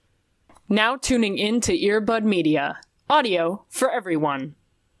Now tuning in to Earbud Media. Audio for everyone.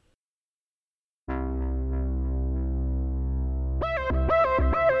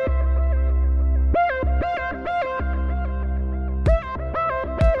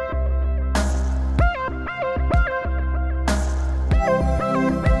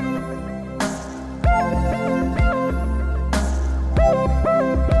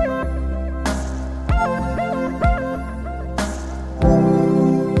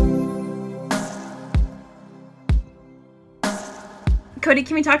 Cody,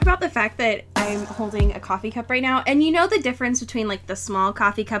 can we talk about the fact that I'm holding a coffee cup right now? And you know the difference between, like, the small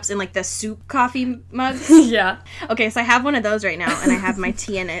coffee cups and, like, the soup coffee mugs? Yeah. Okay, so I have one of those right now, and I have my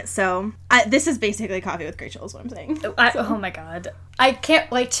tea in it, so this is basically coffee with Rachel is what I'm saying. Oh my god. I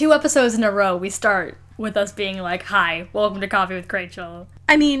can't, like, 2 episodes in a row, we start with us being like, hi, welcome to Coffee with Rachel.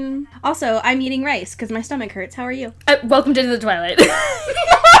 I mean, also, I'm eating rice, because my stomach hurts. How are you? Welcome to the Twilight.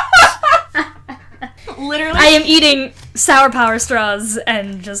 Literally. I am eating Sour Power straws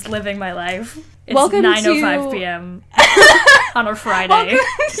and just living my life. It's Welcome 9:05 p.m. on a Friday. Welcome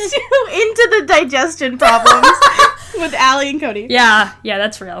to Into the Digestion Problems with Allie and Cody. Yeah,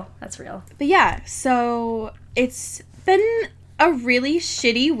 that's real. That's real. But yeah, so it's been a really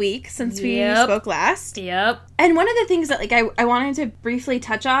shitty week since we spoke last. Yep. And one of the things that, like, I wanted to briefly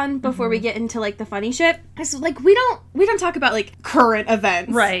touch on before we get into, like, the funny shit is, like, we don't talk about, like, current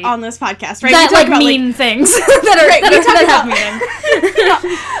events on this podcast, right? That, we talk like, about, mean things that have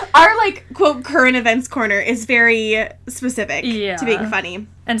meaning. Our, like, quote, current events corner is very specific to being funny.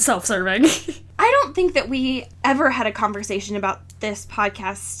 And self-serving. I don't think that we ever had a conversation about this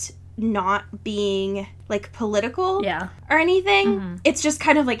podcast not being, like, political or anything. It's just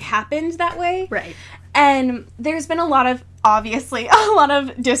kind of, like, happened that way. Right. And there's been obviously a lot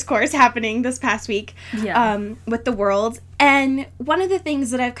of discourse happening this past week with the world. And one of the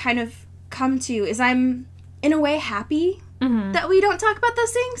things that I've kind of come to is I'm, in a way, happy that we don't talk about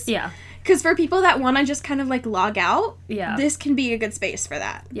those things. Yeah. Because for people that want to just kind of, like, log out, this can be a good space for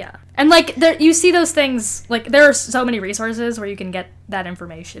that. Yeah. And, like, you see those things, like, there are so many resources where you can get that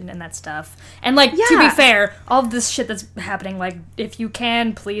information and that stuff. And, like, to be fair, all of this shit that's happening, like, if you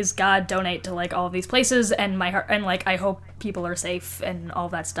can, please, God, donate to, like, all of these places, and like, I hope people are safe and all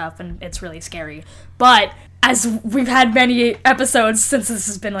that stuff, and it's really scary. But as we've had many episodes since this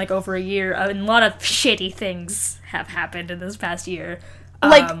has been, like, over a year, a lot of shitty things have happened in this past year.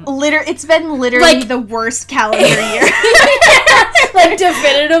 Like, it's been literally, like, the worst calendar year. Like,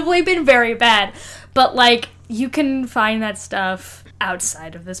 definitively been very bad. But, like, you can find that stuff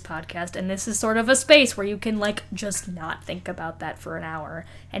outside of this podcast, and this is sort of a space where you can, like, just not think about that for an hour,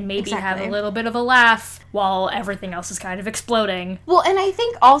 and maybe have a little bit of a laugh while everything else is kind of exploding. Well, and I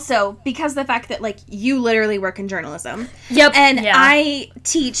think also, because the fact that, like, you literally work in journalism. Yep. And I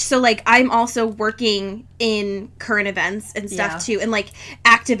teach, so, like, I'm also working in current events and stuff, too, and, like,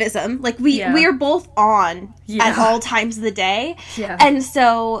 activism. Like, we are both on at all times of the day. Yeah. And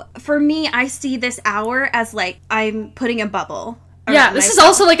so, for me, I see this hour as, like, I'm putting a bubble. Yeah, this is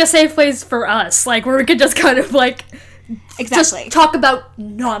also, like, a safe place for us, like, where we could just kind of, like, just talk about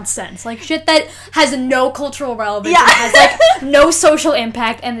nonsense, like, shit that has no cultural relevance, has, like, no social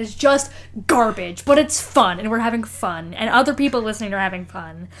impact, and is just garbage, but it's fun, and we're having fun, and other people listening are having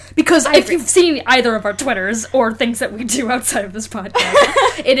fun, because if you've seen either of our Twitters, or things that we do outside of this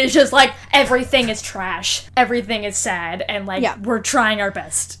podcast, it is just, like, everything is trash, everything is sad, and, like, we're trying our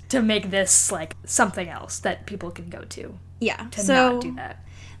best to make this, like, something else that people can go to. Yeah, to so not do that.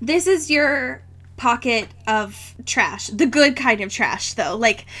 This is your pocket of trash. The good kind of trash, though.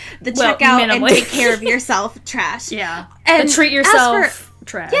 Like, the check out and take care of yourself trash. Yeah. And the treat yourself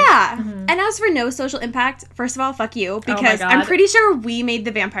trash. Yeah. And as for no social impact, first of all, fuck you. Because I'm pretty sure we made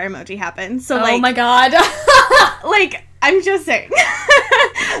the vampire emoji happen. So, like... Oh my god. Like, I'm just saying.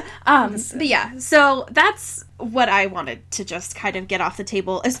 But yeah, so that's what I wanted to just kind of get off the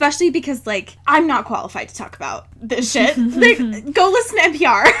table, especially because, like, I'm not qualified to talk about this shit. Like, go listen to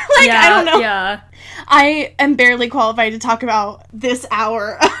NPR. Like, I don't know. Yeah. I am barely qualified to talk about this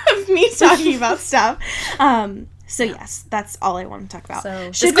hour of me talking about stuff. So yes, that's all I want to talk about.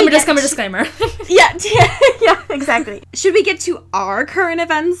 So, disclaimer. Yeah, exactly. Should we get to our current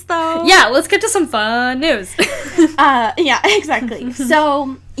events, though? Yeah, let's get to some fun news. Yeah, exactly.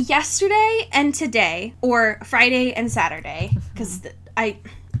 So, yesterday and today, or Friday and Saturday, because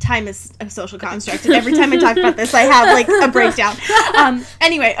time is a social construct, and every time I talk about this, I have, like, a breakdown.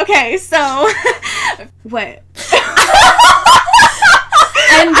 Anyway, okay, so... What?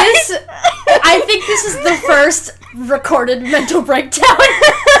 And this... I think this is the first recorded mental breakdown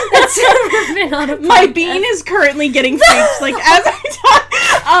that's ever been on a podcast. My bean is currently getting freaked, like, as I talk.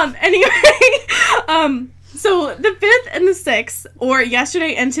 Anyway, so the 5th and the 6th, or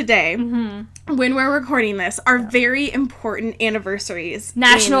yesterday and today, when we're recording this, are very important anniversaries.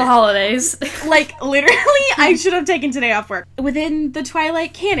 National holidays. Like, literally, I should have taken today off work. Within the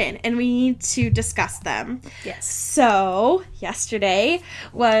Twilight canon, and we need to discuss them. Yes. So, yesterday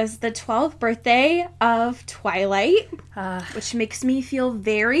was the 12th birthday of Twilight, which makes me feel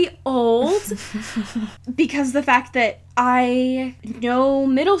very old, because the fact that I know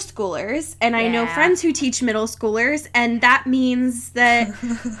middle schoolers, and I know friends who teach middle schoolers, and that means that,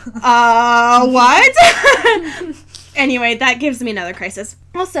 what? Anyway, that gives me another crisis.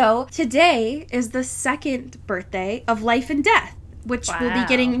 Also, today is the 2nd birthday of Life and Death, which we'll be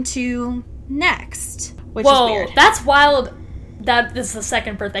getting to next, which is weird. That's wild that this is the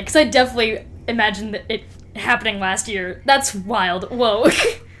 2nd birthday, because I definitely imagined it happening last year. That's wild. Whoa.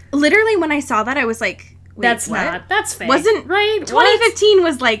 Literally, when I saw that, I was like, wait, that's fake. Wasn't right? 2015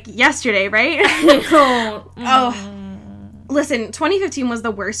 was like yesterday, right? Oh. Listen, 2015 was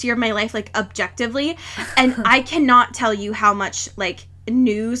the worst year of my life, like, objectively, and I cannot tell you how much, like,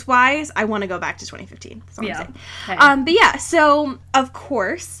 news-wise, I want to go back to 2015. That's all I'm saying. Okay. But yeah, so, of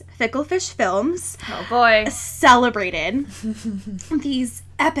course, Fickle Fish Films celebrated these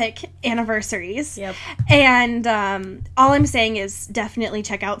epic anniversaries. Yep. And all I'm saying is definitely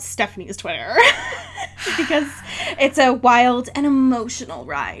check out Stephanie's Twitter. Because it's a wild and emotional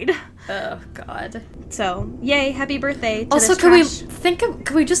ride. Oh, God. So, yay, happy birthday to also, this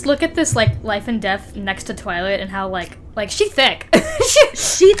can we just look at this, like, Life and Death next to Twilight and how, like she thick.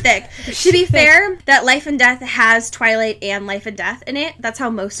 She thick. To be fair, that Life and Death has Twilight and Life and Death in it. That's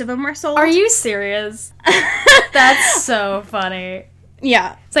how most of them were sold. Are you serious? That's so funny.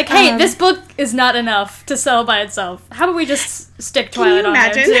 Yeah. It's like, hey, this book is not enough to sell by itself. How about we just stick Twilight on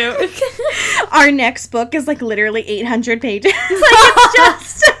there, too? Our next book is, like, literally 800 pages. Like, it's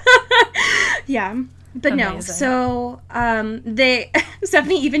just... Yeah. But amazing. No, so,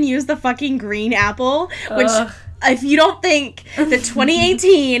 Stephanie even used the fucking green apple, which... If you don't think that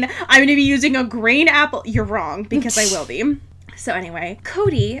 2018, I'm going to be using a green apple, you're wrong, because I will be. So anyway,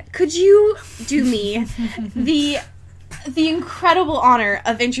 Cody, could you do me the incredible honor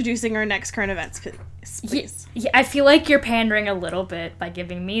of introducing our next current events, please? Yeah, I feel like you're pandering a little bit by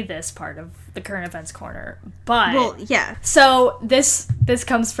giving me this part of the current events corner, but... Well, yeah. So, this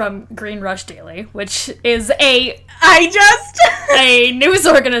comes from Green Rush Daily, which is a news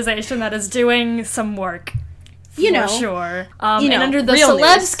organization that is doing some work. Sure. And under the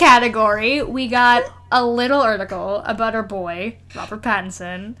celebs news category, we got a little article about our boy, Robert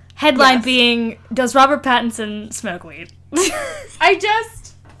Pattinson. Headline being, does Robert Pattinson smoke weed? I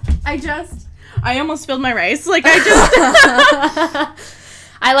almost spilled my rice. Like,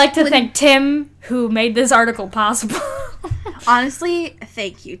 I like to thank Tim, who made this article possible. Honestly,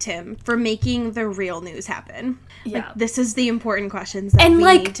 thank you, Tim, for making the real news happen. Yeah. Like, this is the important questions that we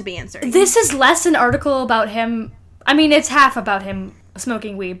need to be answering. This is less an article about him. I mean, it's half about him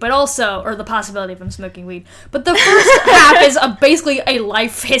smoking weed, but also, or the possibility of him smoking weed. But the first half is basically a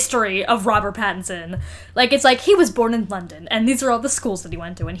life history of Robert Pattinson. Like, it's like, he was born in London, and these are all the schools that he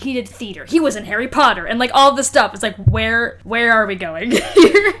went to, and he did theater. He was in Harry Potter, and, like, all this stuff. It's like, where are we going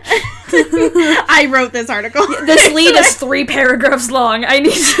here? I wrote this article. This lead is 3 paragraphs long. I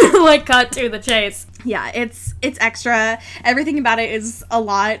need to, like, cut to the chase. Yeah, it's extra. Everything about it is a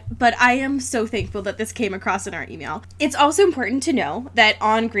lot, but I am so thankful that this came across in our email. It's also important to know that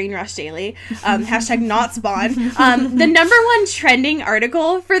on Green Rush Daily, hashtag not spawn, the #1 trending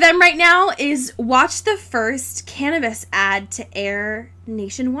article for them right now is watch the first cannabis ad to air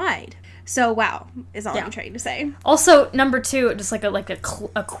nationwide. So, wow, is all I'm trying to say. Also, #2, just like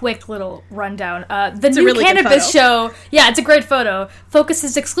a quick little rundown. The new really cannabis show, it's a great photo,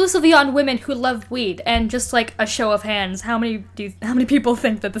 focuses exclusively on women who love weed. And just like a show of hands, how many people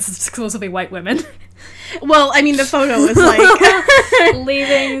think that this is exclusively white women? Well, I mean, the photo is like...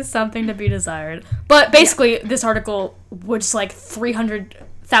 leaving something to be desired. But basically, this article was like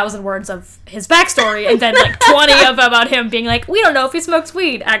 300,000 words of his backstory, and then like 20 of about him being like, we don't know if he smokes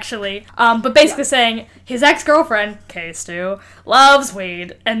weed, actually. But basically saying his ex-girlfriend, K-Stu, loves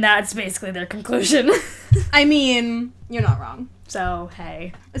weed, and that's basically their conclusion. I mean, you're not wrong. So,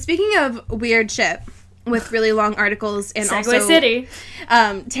 hey. Speaking of weird shit with really long articles and Segway City.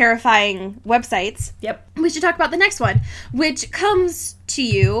 Terrifying websites. Yep. We should talk about the next one, which comes to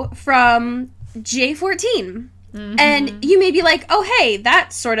you from J14. Mm-hmm. And you may be like, oh, hey,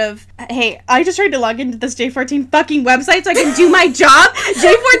 that's sort of... Hey, I just tried to log into this J14 fucking website so I can do my job.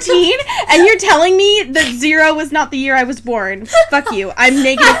 J14? And you're telling me that 0 was not the year I was born. Fuck you. I'm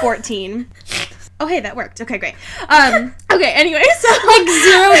 -14. Oh, hey, that worked. Okay, great. Okay, anyway, so... Like,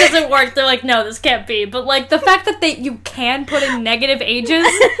 0 doesn't work. They're like, no, this can't be. But, like, the fact that you can put in negative ages...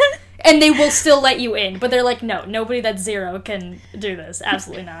 And they will still let you in. But they're like, no, nobody that's 0 can do this.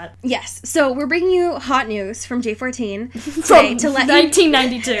 Absolutely not. Yes. So we're bringing you hot news from J14 today to let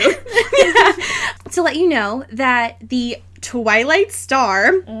 1992. To let you know that the Twilight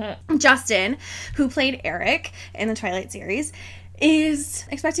star, Justin, who played Eric in the Twilight series, is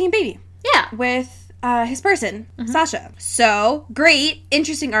expecting a baby. Yeah. With his person, Sasha. So, great,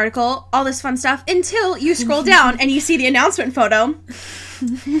 interesting article, all this fun stuff, until you scroll down and you see the announcement photo.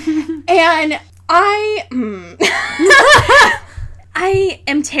 And I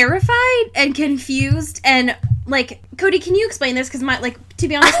am terrified and confused and, like, Cody, can you explain this? Because to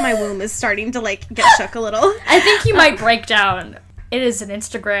be honest, my womb is starting to, like, get shook a little. I think you might break down. It is an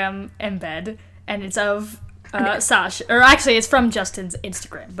Instagram embed, and it's of Sasha, or actually it's from Justin's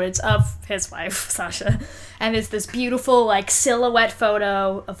Instagram, but it's of his wife, Sasha, and it's this beautiful, like, silhouette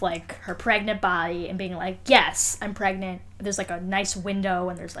photo of, like, her pregnant body and being like, yes, I'm pregnant. There's, like, a nice window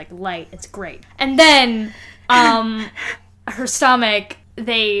and there's, like, light. It's great. And then, her stomach,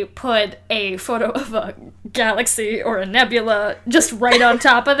 they put a photo of a galaxy or a nebula just right on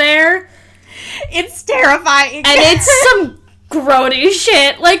top of there. It's terrifying. And it's some grody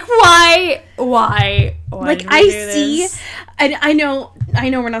shit. Like, why like, I see, and I know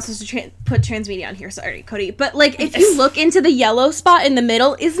we're not supposed to put transmedia on here, sorry, Cody, but, like, if you look into the yellow spot in the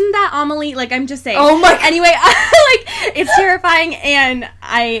middle, isn't that Amelie? Like, I'm just saying. Oh my God. Anyway, like, it's terrifying, and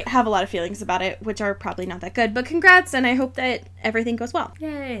I have a lot of feelings about it, which are probably not that good, but congrats, and I hope that everything goes well.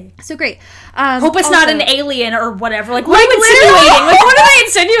 Yay. So great. Hope it's not an alien or whatever. Like, what are you insinuating? Like, what are they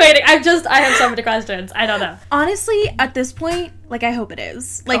insinuating? I have so many questions. I don't know. Honestly, at this point, like, I hope it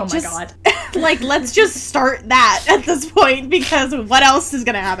is. Like, oh my God. Like, let's just start that at this point, because what else is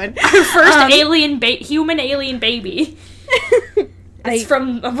gonna happen? Our first human alien baby. It's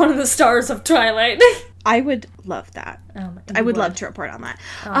from one of the stars of Twilight. I would love that. Oh my God. I would love to report on that.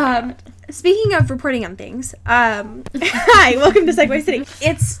 Speaking of reporting on things, hi, welcome to Segway City.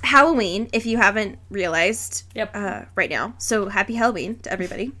 It's Halloween, if you haven't realized. Yep. Right now. So happy Halloween to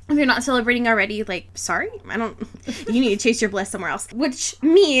everybody. If you're not celebrating already, like, sorry, you need to chase your bliss somewhere else. Which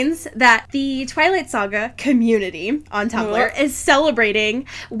means that the Twilight Saga community on Tumblr is celebrating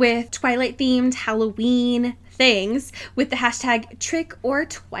with Twilight-themed Halloween things with the hashtag Trick or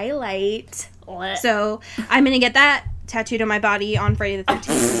Twilight. What? So I'm gonna get that tattooed on my body on Friday the 13th,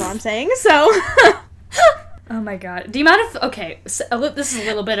 is all I'm saying. So. Oh my God. The amount of, this is a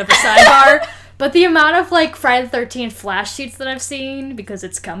little bit of a sidebar, but the amount of, like, Friday the 13th flash sheets that I've seen, because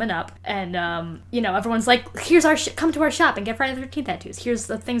it's coming up, and, everyone's like, here's come to our shop and get Friday the 13th tattoos. Here's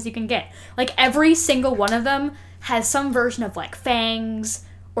the things you can get. Like, every single one of them has some version of, like, fangs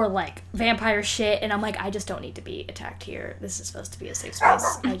or, like, vampire shit, and I'm like, I just don't need to be attacked here. This is supposed to be a safe space.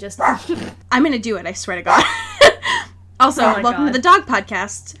 I'm gonna do it, I swear to God. Also, welcome to the Dog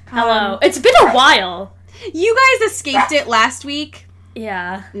Podcast. Hello. It's been a while. You guys escaped it last week.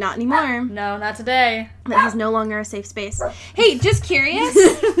 Yeah. Not anymore. No, not today. That is no longer a safe space. Hey, just curious.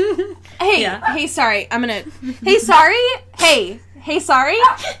 Hey, sorry. Hey, sorry. Hey, sorry.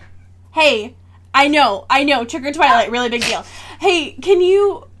 Hey, I know. Trick or Twilight, really big deal. Hey, can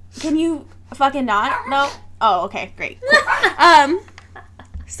you fucking not? No? Oh, okay, great. Cool.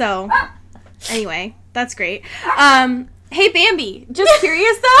 So, anyway, that's great. Hey, Bambi, just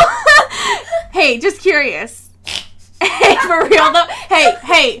curious, though? Hey, just curious. Hey, for real, though?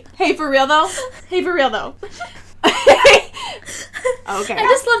 Hey, for real, though? Hey, for real, though? Okay. I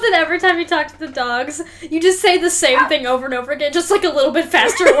just love that every time you talk to the dogs, you just say the same thing over and over again, just, like, a little bit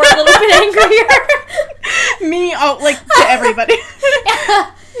faster or a little bit angrier. Like, to everybody.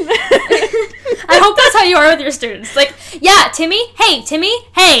 I hope that's how you are with your students. Like, yeah, Timmy, hey, Timmy,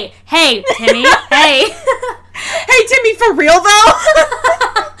 hey, Timmy, hey. Hey, Timmy, for real, though?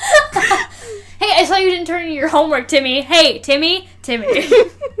 Hey, I saw you didn't turn in your homework, Timmy. Hey, Timmy.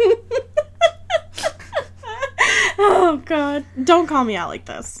 Oh, God. Don't call me out like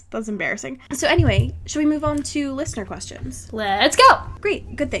this. That's embarrassing. So anyway, should we move on to listener questions? Let's go.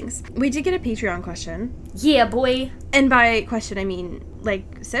 Great. Good things. We did get a Patreon question. Yeah, boy. And by question, I mean,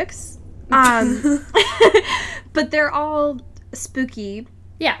 like, 6? But they're all spooky.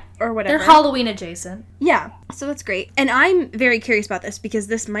 Yeah. Or whatever. They're Halloween adjacent. Yeah. So that's great. And I'm very curious about this because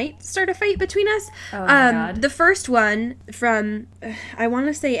this might start a fight between us. Oh, my God. The first one from, I want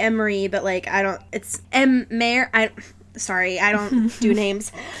to say Emery, but, like, it's M-Mayor. Sorry, I don't do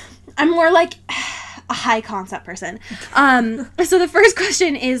names. I'm more like a high concept person. So the first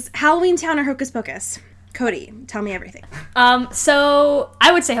question is Halloween Town or Hocus Pocus? Cody, tell me everything. So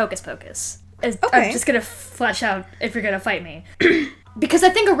I would say Hocus Pocus. I'm just gonna flesh out if you're gonna fight me. Because I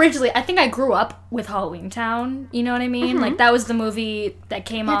think originally, I grew up with Halloween Town, you know what I mean? Like, that was the movie that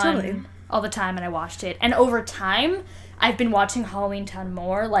came on all the time, and I watched it. And over time, I've been watching Halloween Town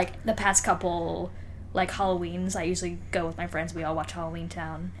more, like, the past couple, like, Halloweens. I usually go with my friends, we all watch Halloween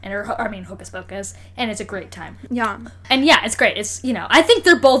Town, Hocus Pocus, and it's a great time. Yeah. And yeah, it's great. It's, you know, I think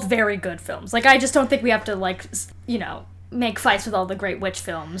they're both very good films. Like, I just don't think we have to, like, you know, make fights with all the great witch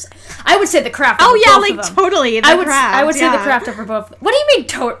films. I would say The Craft over both of them. Totally, Craft. I would say The Craft over both. What do you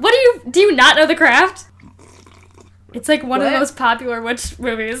mean, do you not know The Craft? It's like one of the most popular witch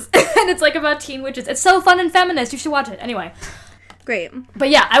movies. And it's like about teen witches. It's so fun and feminist. You should watch it. Anyway. Great. But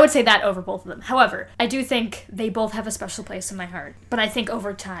yeah, I would say that over both of them. However, I do think they both have a special place in my heart. But I think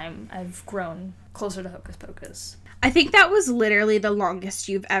over time, I've grown closer to Hocus Pocus. I think that was literally the longest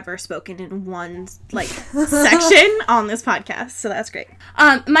you've ever spoken in one, like, section on this podcast. So that's great.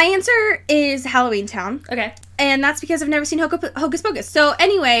 My answer is Halloween Town. Okay. And that's because I've never seen Hocus Pocus. So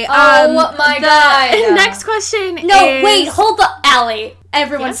anyway, oh my god. Next question is... No, wait, hold the alley.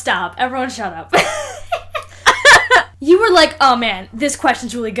 Everyone stop. Everyone shut up. You were like, oh man, this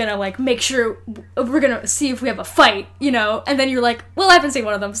question's really gonna, like, make sure we're gonna see if we have a fight, you know? And then you're like, well, I haven't seen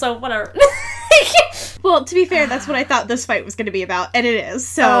one of them, so whatever. Well, to be fair, that's what I thought this fight was gonna be about, and it is,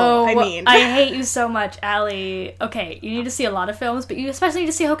 so, I mean. I hate you so much, Allie. Okay, you need to see a lot of films, but you especially need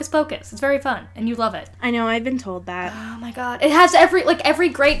to see Hocus Pocus. It's very fun, and you love it. I know, I've been told that. Oh my god. It has every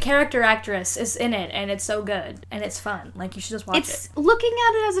great character actress is in it, and it's so good, and it's fun. Like, you should just watch it. Looking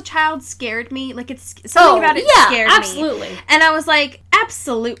at it as a child scared me. Like, it's something about it scared me. Absolutely. And I was like,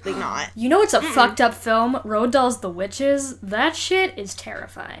 absolutely not. You know what's a fucked up film? Road Dolls the Witches. That shit is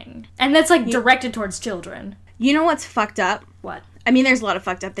terrifying. And that's, like, directed towards children. You know what's fucked up? What? I mean, there's a lot of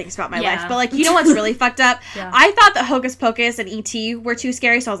fucked up things about my life, but, like, you know what's really fucked up? Yeah. I thought that Hocus Pocus and E.T. were too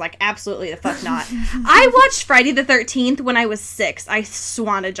scary, so I was like, absolutely the fuck not. I watched Friday the 13th when I was 6. I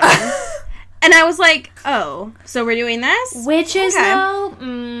swan to John. And I was like, oh, so we're doing this? Witches, though?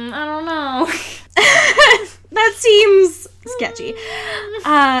 I don't know. That seems sketchy.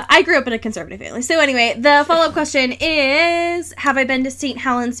 I grew up in a conservative family. So anyway, the follow-up question is, have I been to St.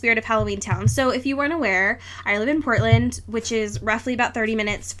 Helens, Spirit of Halloween Town? So if you weren't aware, I live in Portland, which is roughly about 30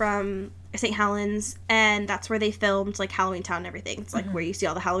 minutes from St. Helens, and that's where they filmed, like, Halloween Town and everything. It's, like, where you see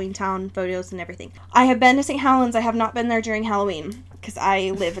all the Halloween Town photos and everything. I have been to St. Helens. I have not been there during Halloween, because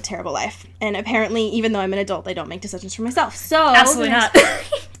I live a terrible life. And apparently, even though I'm an adult, I don't make decisions for myself. So absolutely not.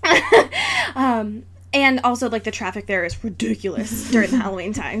 And also, like, the traffic there is ridiculous during the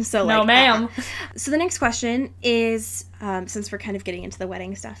Halloween time. So, like, no, ma'am. So the next question is, since we're kind of getting into the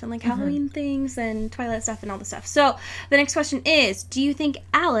wedding stuff and, like, Halloween things and Twilight stuff and all the stuff. So the next question is, do you think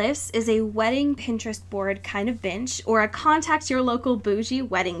Alice is a wedding Pinterest board kind of bitch or a contact your local bougie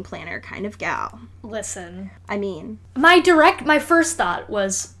wedding planner kind of gal? Listen. I mean. My first thought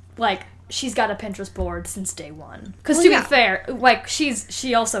was, like, she's got a Pinterest board since day one. Because to be fair, like,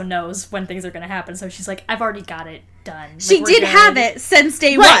 she also knows when things are going to happen, so she's like, I've already got it done. Like, she did have it since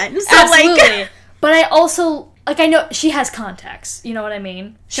day one. So, absolutely. Like... But I also, like, I know she has contacts, you know what I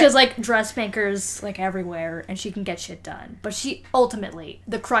mean? She has, like, dressmakers, like, everywhere, and she can get shit done. But she, ultimately,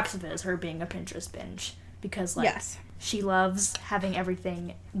 the crux of it is her being a Pinterest binge. Because, like... Yes. She loves having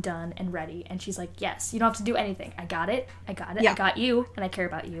everything done and ready. And she's like, yes, you don't have to do anything. I got it. Yeah. I got you. And I care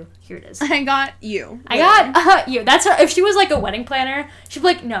about you. Here it is. I got you. I got you. That's her. If she was like a wedding planner, she'd be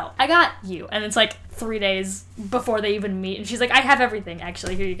like, no, I got you. And it's like 3 days before they even meet. And she's like, I have everything,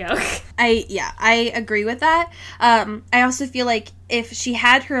 actually. Here you go. I agree with that. I also feel like if she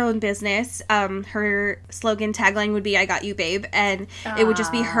had her own business, her slogan tagline would be, I got you, babe. And it would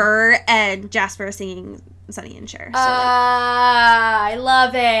just be her and Jasper singing Sonny and Cher. So, I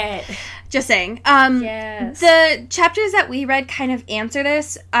love it. Just saying. Yes. The chapters that we read kind of answer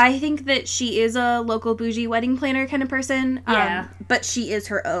this. I think that she is a local bougie wedding planner kind of person. Yeah. But she is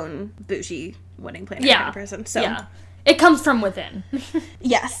her own bougie wedding planner kind of person. So yeah. It comes from within.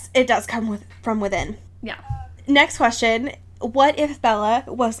 Yes, it does come from within. Yeah. Next question. What if Bella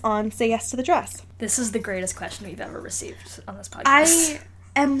was on Say Yes to the Dress? This is the greatest question we've ever received on this podcast. I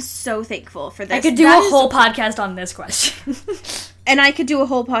am so thankful for this. I could do a whole podcast on this question. And I could do a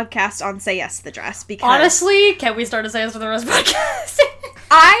whole podcast on Say Yes to the Dress because... Honestly, can we start a Say Yes to the Dress podcast?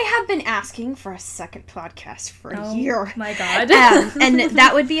 I have been asking for a second podcast for a year. Oh my god. And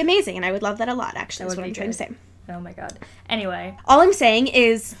that would be amazing, and I would love that a lot, actually, is what I'm trying to say. Oh my god. Anyway. All I'm saying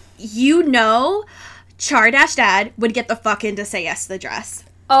is, Char-Dad would get the fuck into Say Yes to the Dress.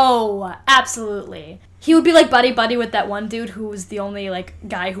 Oh, absolutely. He would be, like, buddy-buddy with that one dude who was the only, like,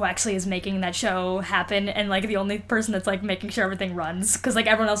 guy who actually is making that show happen, and, like, the only person that's, like, making sure everything runs. Because, like,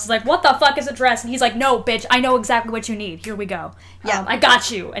 everyone else is like, what the fuck is a dress? And he's like, no, bitch, I know exactly what you need. Here we go. Yeah. I got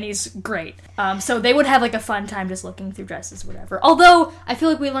you. And he's great. So they would have, like, a fun time just looking through dresses or whatever. Although, I feel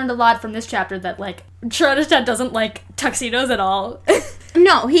like we learned a lot from this chapter that, like, Schrödinger doesn't like tuxedos at all.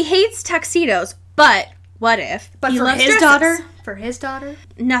 No, he hates tuxedos, but... What if? But for his daughter? For his daughter?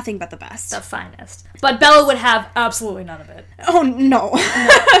 Nothing but the best. The finest. But Bella would have absolutely none of it. Oh, no.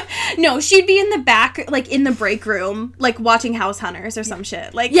 No, she'd be in the back, like, in the break room, like, watching House Hunters or some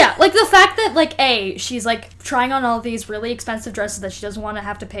shit. Like, yeah, like, the fact that, like, she's, like, trying on all these really expensive dresses that she doesn't want to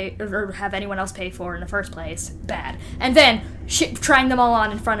have to pay, or have anyone else pay for in the first place. Bad. And then, trying them all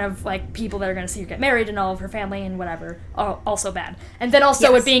on in front of, like, people that are going to see her get married and all of her family and whatever. Also bad. And then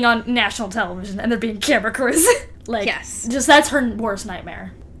also it being on national television and there being camera crews. Like, just that's her worst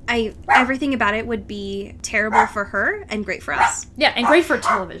nightmare. Everything about it would be terrible for her and great for us. Yeah, and great for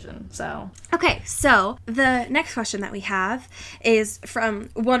television, so. Okay, so the next question that we have is from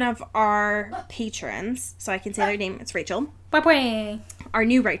one of our patrons. So I can say their name. It's Rachel. Bye-bye. Our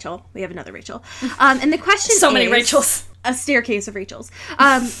new Rachel. We have another Rachel. And the question so many Rachels. A staircase of Rachels.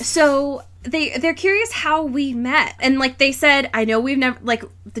 So they're curious how we met. And, like, they said, I know we've never, like,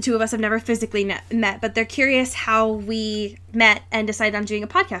 the two of us have never physically met, but they're curious how we met and decided on doing a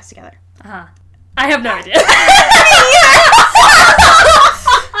podcast together. Uh-huh. I have no idea.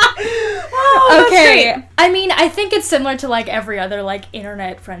 Okay. I mean, I think it's similar to, like, every other, like,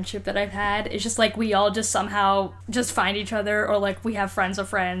 internet friendship that I've had. It's just, like, we all just somehow just find each other, or, like, we have friends of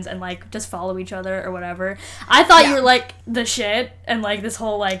friends and, like, just follow each other or whatever. I thought you were, like, the shit, and, like, this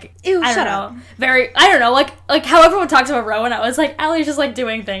whole, like, ew, I don't know, like, how everyone talks about Rowan, I was like, Allie's just, like,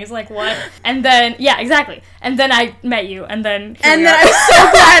 doing things, like, what? And then, yeah, exactly. And then I met you, and then I'm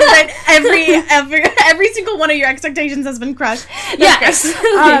so glad that every single one of your expectations has been crushed. That's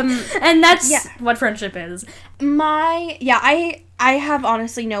and that's what friendship is. I have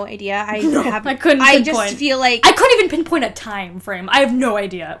honestly no idea. I couldn't pinpoint. I just feel like I couldn't even pinpoint a time frame. I have no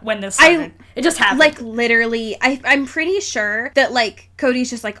idea when this started. It just happened. Like, literally, I'm pretty sure that, like, Cody's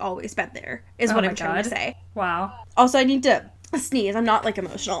just, like, always been there, is what I'm trying to say. Wow. Also, I need to sneeze. I'm not, like,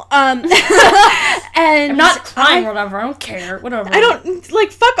 emotional. And I'm not crying or whatever. I don't care. Whatever. I don't,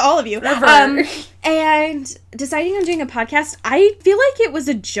 like, fuck all of you. Whatever. And deciding on doing a podcast, I feel like it was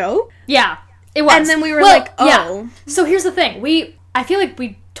a joke. Yeah, it was. And then we were like, oh. Yeah. So here's the thing. I feel like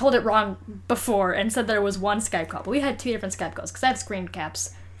we told it wrong before and said there was one Skype call, but we had two different Skype calls because I have screen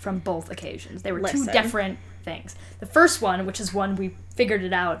caps from both occasions. They were two different things. The first one, which is one we figured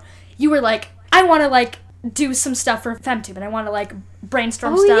it out, you were like, I want to, like, do some stuff for FemTube, and I want to, like,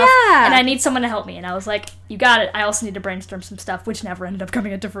 brainstorm stuff, and I need someone to help me. And I was like, you got it. I also need to brainstorm some stuff, which never ended up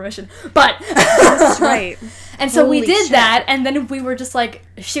coming into fruition. But that's right. And so we did that, and then we were just, like,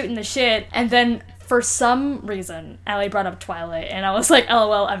 shooting the shit, and then for some reason, Allie brought up Twilight, and I was like,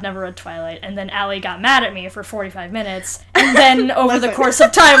 LOL, I've never read Twilight. And then Allie got mad at me for 45 minutes, and then over the course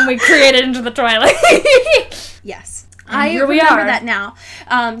of time, we created Into the Twilight. Yes. I remember that now.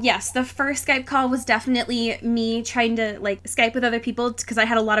 Yes, the first Skype call was definitely me trying to, like, Skype with other people because I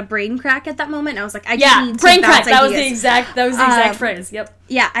had a lot of brain crack at that moment. I was like, I need to brain crack. bounce That ideas. That was the exact phrase. Yep.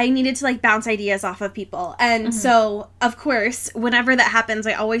 Yeah, I needed to, like, bounce ideas off of people. And so, of course, whenever that happens,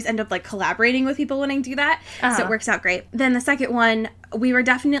 I always end up, like, collaborating with people when I do that. So it works out great. Then the second one, we were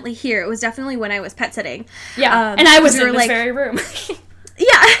definitely here. It was definitely when I was pet sitting. Yeah, and I was in this very room.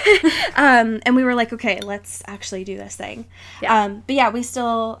 Yeah. And we were like, okay, let's actually do this thing. Yeah. But yeah, we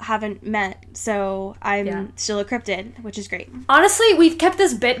still haven't met, so I'm still a cryptid, which is great. Honestly, we've kept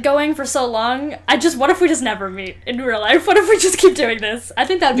this bit going for so long. What if we just never meet in real life? What if we just keep doing this? I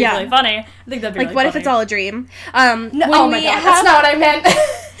think that'd be really funny. I think that'd be like, what if it's all a dream? No, oh my god, that's not what I meant.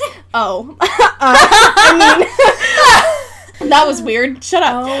 I mean... That was weird. Shut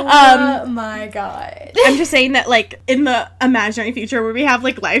up. Oh my god. I'm just saying that, like, in the imaginary future where we have,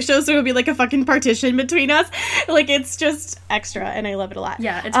 like, live shows, there will be, like, a fucking partition between us. Like, it's just extra, and I love it a lot.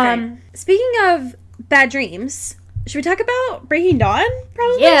 Yeah, it's great. Speaking of bad dreams, should we talk about Breaking Dawn,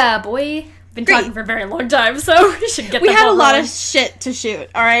 probably? Yeah, boy. Been talking for a very long time, so we should get. We had a lot of shit to shoot.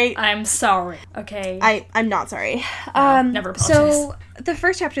 All right. I'm sorry. Okay. I'm not sorry. Never apologize. So the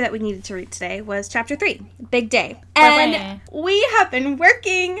first chapter that we needed to read today was chapter 3, Big Day, and we have been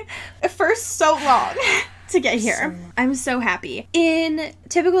working for so long to get here. I'm so happy. In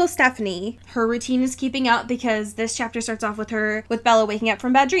typical Stephanie, her routine is keeping up because this chapter starts off with Bella waking up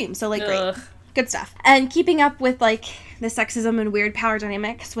from bad dreams. So, like, great. good stuff. And keeping up with, like, the sexism and weird power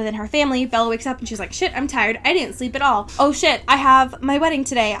dynamics within her family, Bella wakes up and she's like, shit, I'm tired. I didn't sleep at all. Oh shit, I have my wedding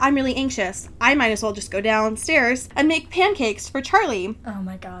today. I'm really anxious. I might as well just go downstairs and make pancakes for Charlie. Oh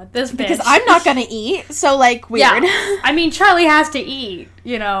my god, this bitch. Because I'm not gonna eat, so, like, weird. Yeah. I mean, Charlie has to eat,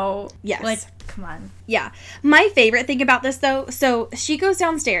 you know? Yes. Like, come on. Yeah. My favorite thing about this, though, so she goes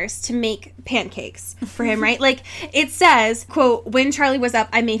downstairs to make pancakes for him, right? Like, it says, quote, when Charlie was up,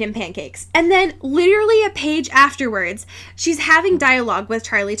 I made him pancakes. And then literally a page afterwards, she's having dialogue with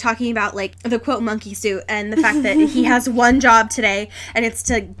Charlie talking about, like, the, quote, monkey suit and the fact that he has one job today and it's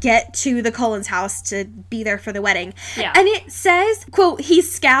to get to the Cullens house to be there for the wedding. Yeah. And it says, quote, he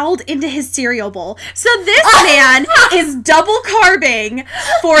scowled into his cereal bowl. So this man is double carbing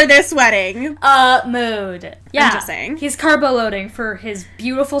for this wedding. Mood. Yeah. I'm just saying. He's carbo loading for his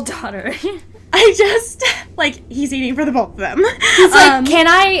beautiful daughter. I just, like, he's eating for the both of them. He's like, can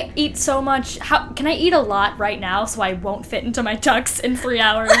I eat so much? Can I eat a lot right now so I won't fit into my tux in 3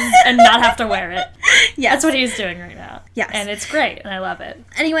 hours and not have to wear it? Yes. That's what he's doing right now. Yes. And it's great, and I love it.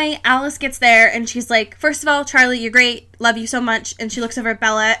 Anyway, Alice gets there, and she's like, first of all, Charlie, you're great. Love you so much. And she looks over at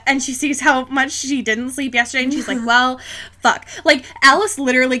Bella, and she sees how much she didn't sleep yesterday, and she's like, well, fuck. Like, Alice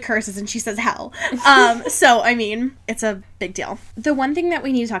literally curses, and she says hell. So, I mean, it's a big deal. The one thing that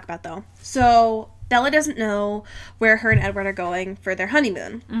we need to talk about, though, so Bella doesn't know where her and Edward are going for their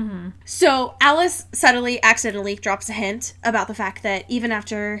honeymoon. Mm-hmm. So Alice subtly, accidentally drops a hint about the fact that even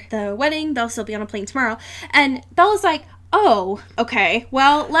after the wedding, they'll still be on a plane tomorrow. And Bella's like, oh, okay,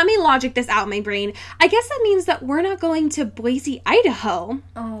 well, let me logic this out in my brain. I guess that means that we're not going to Boise, Idaho.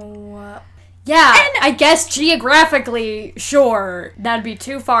 Oh, yeah, and I guess geographically, sure, that'd be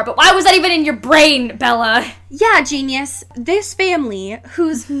too far, but why was that even in your brain, Bella? Yeah, genius. This family,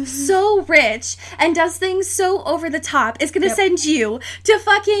 who's so rich and does things so over the top, is gonna send you to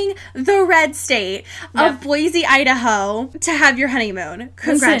fucking the red state of Boise, Idaho to have your honeymoon.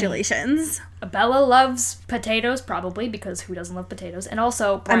 Congratulations. Listen, Bella loves potatoes, probably, because who doesn't love potatoes? And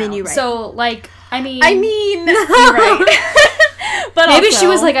also brown. I mean, you're right. So, like, I mean, you're right. But maybe also, she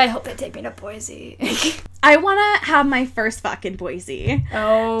was like, I hope they take me to Boise. I want to have my first fuck in Boise.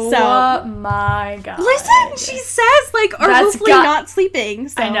 Oh, so, my God. Listen, she says, like, or hopefully not sleeping.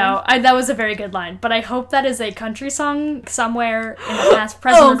 So. I know. That was a very good line. But I hope that is a country song somewhere in the past,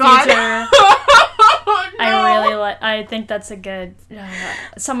 present, or future. No. I think that's a good,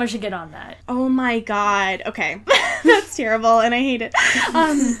 someone should get on that. Oh my God. Okay. That's terrible and I hate it.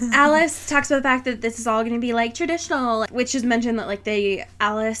 Alice talks about the fact that this is all going to be like traditional, which is mentioned that like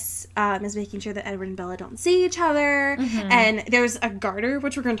Alice is making sure that Edward and Bella don't see each other. Mm-hmm. And there's a garter,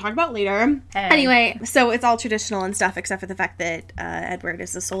 which we're going to talk about later. Hey. Anyway, so it's all traditional and stuff except for the fact that Edward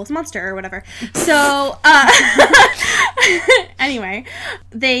is a soulless monster or whatever. So, anyway,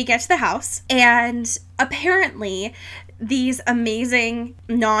 they get to the house and apparently these amazing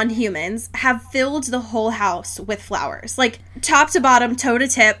non-humans have filled the whole house with flowers. Like, top to bottom, toe to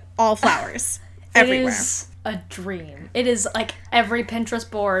tip, all flowers. Everywhere. It is a dream. It is like every Pinterest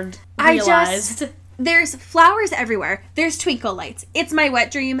board realized. There's flowers everywhere. There's twinkle lights. It's my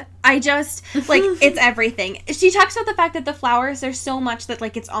wet dream. It's everything. She talks about the fact that the flowers, there's so much that,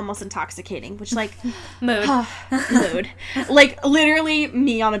 like, it's almost intoxicating, which, like... Mood. Mood. Like, literally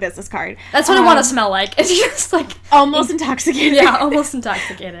me on a business card. That's what I want to smell like. It's just, like... Almost intoxicating. Yeah, almost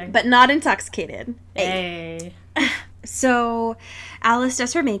intoxicating. But not intoxicated. Hey. So, Alice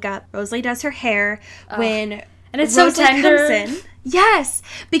does her makeup. Rosalie does her hair. When and it's Rosalie so tender. Comes in, yes,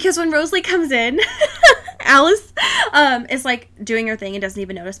 because when Rosalie comes in, Alice is like doing her thing and doesn't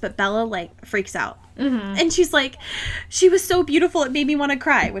even notice, but Bella like freaks out. Mm-hmm. And she's like, she was so beautiful it made me want to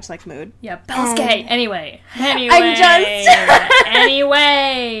cry, which like mood. Yeah, Bella's gay. Anyway. I'm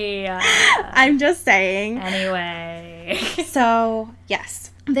just saying. Anyway. So, yes.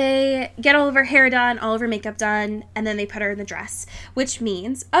 They get all of her hair done, all of her makeup done, and then they put her in the dress, which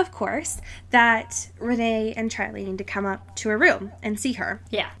means, of course, that Renee and Charlie need to come up to her room and see her.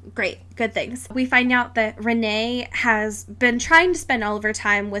 Yeah. Great. Good things. We find out that Renee has been trying to spend all of her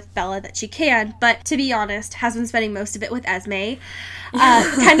time with Bella that she can, but to be honest, has been spending most of it with Esme.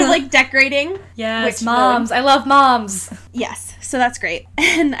 Kind of like decorating. Yes, moms. I love moms. Yes, so that's great.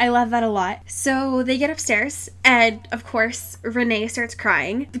 And I love that a lot. So they get upstairs, and of course, Renee starts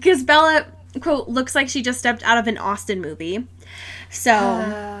crying because Bella, quote, looks like she just stepped out of an Austen movie.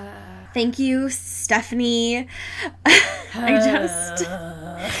 So, thank you, Stephanie.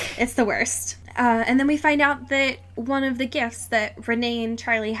 It's the worst. And then we find out that one of the gifts that Renee and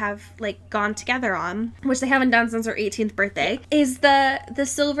Charlie have, like, gone together on, which they haven't done since her 18th birthday, is the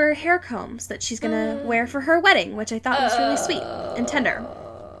silver hair combs that she's gonna wear for her wedding, which I thought was really sweet and tender.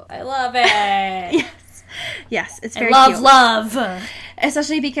 I love it. Yes, it's very cute. Love.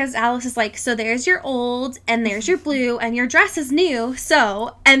 Especially because Alice is like, so there's your old, and there's your blue, and your dress is new,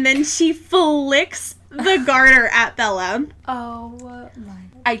 so... And then she flicks the garter at Bella. Oh my...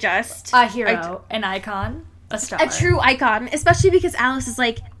 A hero. An icon. A star. A true icon. Especially because Alice is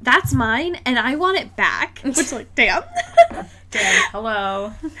like, that's mine, and I want it back. Which, like, damn. Damn.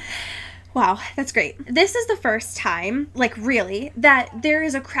 Hello. Wow, that's great. This is the first time, like, really, that there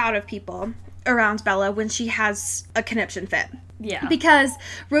is a crowd of people around Bella when she has a conniption fit. Yeah. Because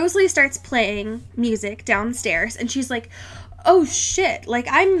Rosalie starts playing music downstairs, and she's like, oh shit, like,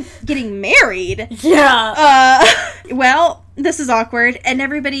 I'm getting married. Yeah. Well, this is awkward. And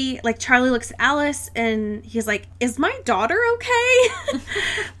everybody, like, Charlie looks at Alice, and he's like, is my daughter okay?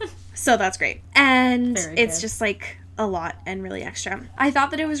 So that's great. And it's just, like, a lot and really extra. I thought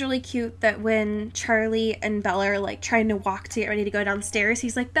that it was really cute that when Charlie and Bella are like trying to walk to get ready to go downstairs,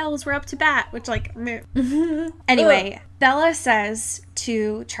 he's like, Bellas, we're up to bat, which like anyway, Bella says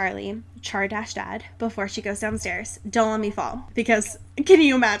to Charlie, Char-Dad, before she goes downstairs, don't let me fall, because can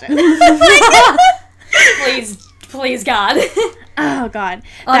you imagine? Please God. Oh God.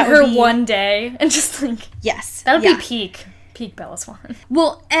 On her one day, and just like, yes, that would be peak Bella Swan.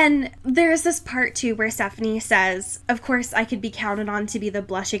 Well, and there's this part too where Stephanie says, of course I could be counted on to be the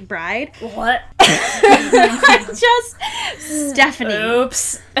blushing bride. What? Stephanie.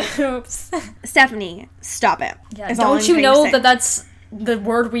 Oops. Stephanie, stop it. Yeah, don't you know that that's the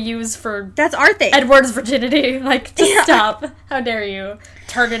word we use for... That's our thing. Edward's virginity. Like, just stop. How dare you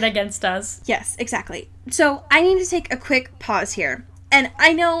turn it against us. Yes, exactly. So I need to take a quick pause here. And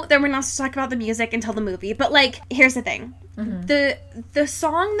I know that we're not supposed to talk about the music until the movie, but like, here's the thing. Mm-hmm. The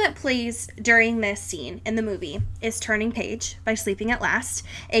song that plays during this scene in the movie is Turning Page by Sleeping at Last,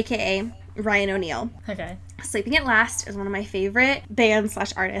 aka Ryan O'Neal. Okay. Sleeping at Last is one of my favorite bands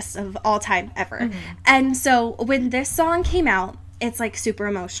 / artists of all time ever. Mm-hmm. And so when this song came out, it's like super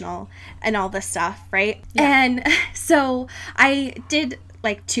emotional and all this stuff, right? Yeah. And so I did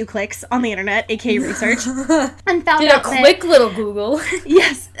like 2 clicks on the internet, aka research, and found out a quick little Google.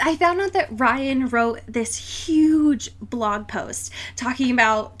 Yes, I found out that Ryan wrote this huge blog post talking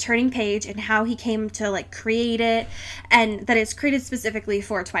about Turning Page and how he came to like create it, and that it's created specifically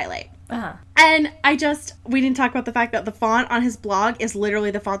for Twilight. Uh-huh. And we didn't talk about the fact that the font on his blog is literally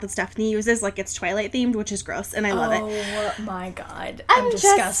the font that Stephanie uses, like it's Twilight themed, which is gross, and I love it. Oh my God. I'm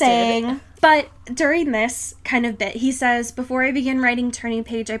disgusted. Just saying. But during this kind of bit, he says, before I began writing Turning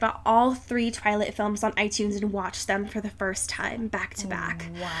Page, I bought all 3 Twilight films on iTunes and watched them for the first time, back to back.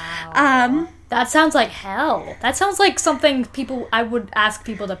 Wow. That sounds like hell. That sounds like something I would ask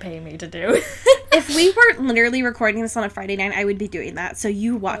people to pay me to do. If we weren't literally recording this on a Friday night, I would be doing that. So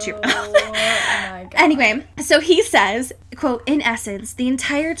you watch your mouth. Oh my God. Anyway, so he says, quote, in essence, the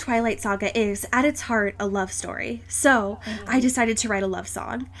entire Twilight saga is, at its heart, a love story. So I decided to write a love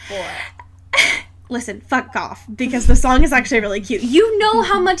song. Boy. Listen, fuck off, because the song is actually really cute. You know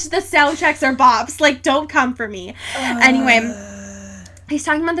how much the soundtracks are bops. Like, don't come for me. Anyway, he's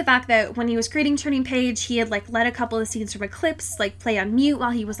talking about the fact that when he was creating Turning Page, he had, like, let a couple of scenes from Eclipse, like, play on mute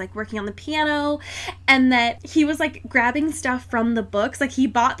while he was, like, working on the piano, and that he was, like, grabbing stuff from the books. Like, he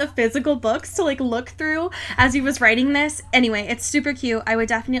bought the physical books to, like, look through as he was writing this. Anyway, it's super cute. I would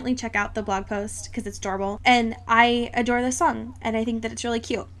definitely check out the blog post, because it's adorable. And I adore this song, and I think that it's really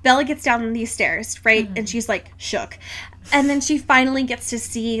cute. Bella gets down these stairs, right? Mm-hmm. And she's, like, shook. And then she finally gets to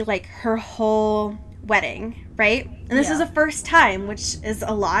see, like, her whole wedding, right? And this is the first time, which is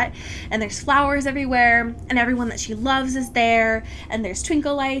a lot. And there's flowers everywhere, and everyone that she loves is there, and there's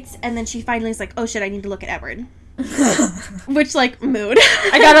twinkle lights, and then she finally is like, oh shit, I need to look at Edward. Which, like, mood.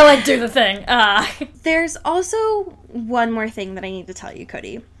 I gotta, like, do the thing. There's also one more thing that I need to tell you,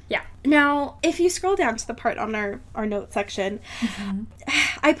 Cody. Yeah. Now, if you scroll down to the part on our note section,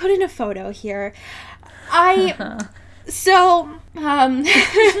 I put in a photo here. So during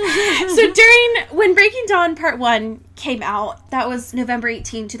when Breaking Dawn Part 1 came out, that was November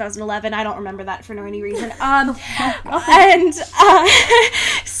 18, 2011. I don't remember that for no any reason.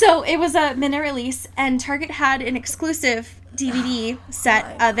 So it was a mini release, and Target had an exclusive DVD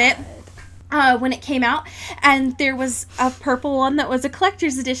set of it. When it came out, and there was a purple one that was a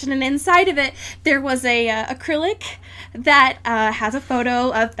collector's edition, and inside of it there was a acrylic that has a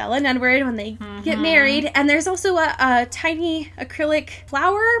photo of Bella and Edward when they get married, and there's also a tiny acrylic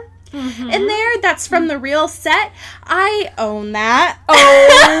flower in there that's from the real set. I own that.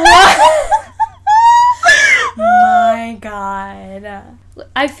 Oh my God.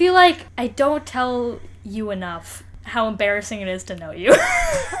 I feel like I don't tell you enough how embarrassing it is to know you.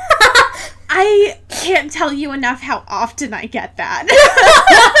 can't tell you enough how often I get that.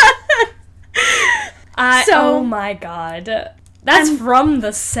 Oh my god. That's from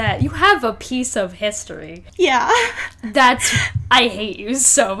the set. You have a piece of history. Yeah. I hate you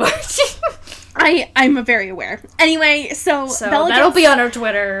so much. I'm very aware. Anyway, so Bella that'll be on our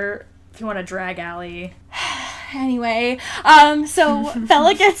Twitter if you want to drag Allie. Anyway, so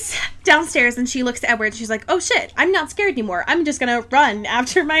Bella gets downstairs and she looks at Edward and she's like, oh shit, I'm not scared anymore. I'm just gonna run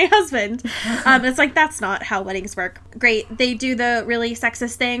after my husband. It's like, that's not how weddings work. Great. They do the really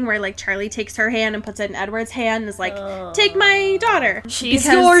sexist thing where, like, Charlie takes her hand and puts it in Edward's hand and is like, take my daughter. She's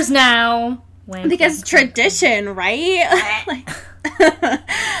yours now. Because tradition, right? Like,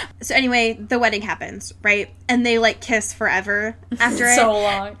 so anyway, the wedding happens, right? And they, like, kiss forever after it. So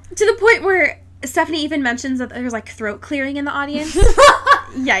long. To the point where Stephanie even mentions that there's, like, throat clearing in the audience.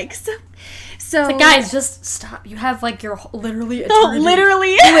 Yikes. So, it's like, guys, just stop. You have, like, your literally eternity.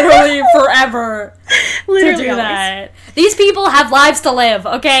 Literally forever to do that. These people have lives to live,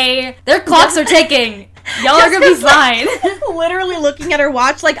 okay? Their clocks are ticking. Y'all are gonna be fine. Literally looking at her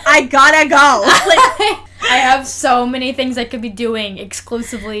watch like, I gotta go. Like, I have so many things I could be doing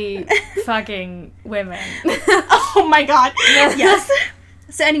exclusively fucking women. Oh my god. Yes.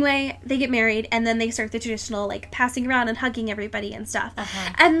 So anyway, they get married, and then they start the traditional, like, passing around and hugging everybody and stuff.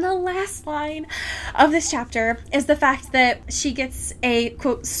 And the last line of this chapter is the fact that she gets a,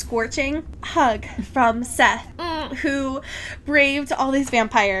 quote, scorching hug from Seth, who braved all these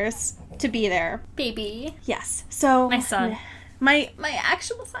vampires to be there. Baby. Yes. So... My son. My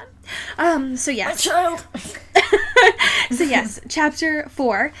actual son. So yes. My child. So yes, chapter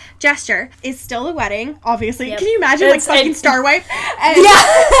 4, Gesture, is still a wedding, obviously. Yep. Can you imagine, like, fucking Star Wipe? And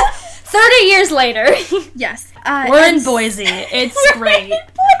yeah. 30 years later. Yes. We're in Boise. It's great.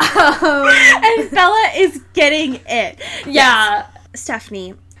 And Bella is getting it. Yeah. Yes.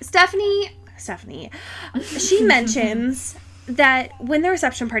 Stephanie. She mentions that when the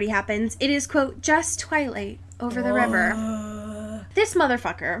reception party happens, it is, quote, just twilight over the river. This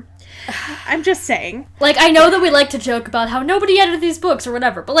motherfucker. I'm just saying. Like, I know that we like to joke about how nobody edited these books or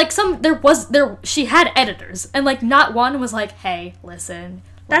whatever, but, like, she had editors, and, like, not one was like, hey, listen.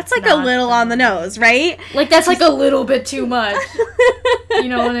 That's, like, a little on the nose, right? Like, that's, like, a little bit too much. You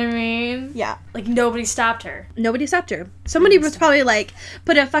know what I mean? Yeah. Like, nobody stopped her. Somebody was probably, like,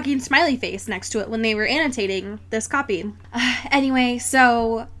 put a fucking smiley face next to it when they were annotating this copy. Anyway,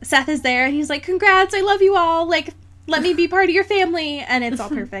 so Seth is there, and he's like, congrats, I love you all, like, let me be part of your family, and it's all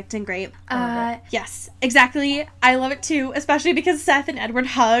perfect and great. Yes, exactly. I love it too, especially because Seth and Edward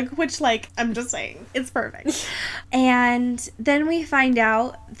hug, which, like, I'm just saying, it's perfect. And then we find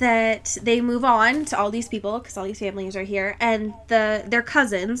out that they move on to all these people, because all these families are here, and their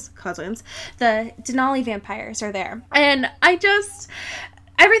cousins, the Denali vampires are there. And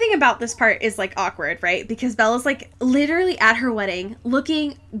everything about this part is, like, awkward, right? Because Bella's, like, literally at her wedding,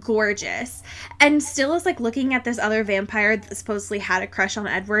 looking gorgeous, and still is, like, looking at this other vampire that supposedly had a crush on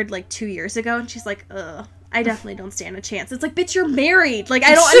Edward, like, 2 years ago, and she's like, ugh, I definitely don't stand a chance. It's like, bitch, you're married. Like,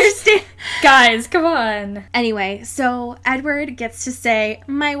 I don't understand. Guys, come on. Anyway, so Edward gets to say,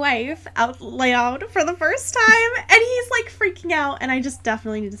 my wife, out loud for the first time, and he's, like, freaking out, and I just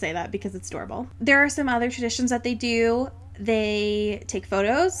definitely need to say that because it's adorable. There are some other traditions that they do. They take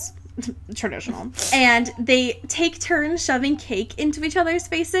photos, traditional, and they take turns shoving cake into each other's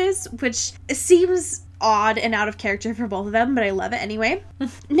faces, which seems odd and out of character for both of them, but I love it anyway.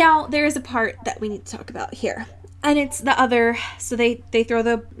 Now, there is a part that we need to talk about here. And it's the other, so they throw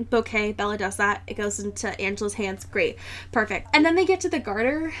the bouquet, Bella does that, it goes into Angela's hands, great, perfect. And then they get to the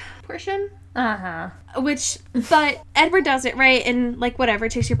garter portion. But Edward does it, right, and, like, whatever,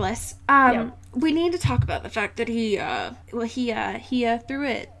 chase your bliss. Yep. We need to talk about the fact that he threw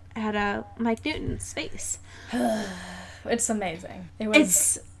it at Mike Newton's face. It's amazing.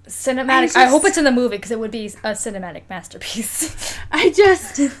 It's cinematic. I hope it's in the movie, because it would be a cinematic masterpiece.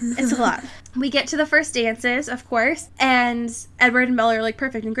 It's a lot. We get to the first dances, of course, and Edward and Bella are, like,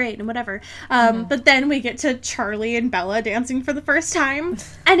 perfect and great and whatever. But then we get to Charlie and Bella dancing for the first time,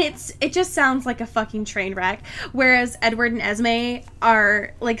 and it just sounds like a fucking train wreck, whereas Edward and Esme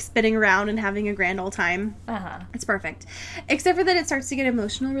are, like, spinning around and having a grand old time. It's perfect. Except for that it starts to get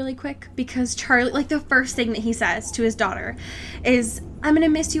emotional really quick, because Charlie, like, the first thing that he says to his daughter is, I'm gonna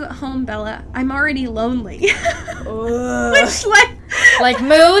miss you at home, Bella. I'm already lonely. Which, like,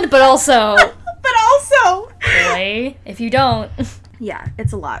 mood, but also... Boy, if you don't... Yeah,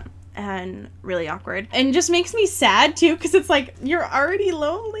 it's a lot. and really awkward. And just makes me sad, too, because it's like, you're already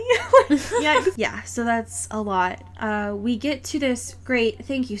lonely. Yeah, so that's a lot. We get to this great...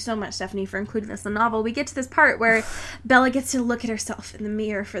 Thank you so much, Stephanie, for including this in the novel. We get to this part where Bella gets to look at herself in the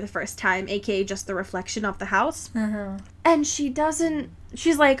mirror for the first time, aka just the reflection of the house. And she doesn't...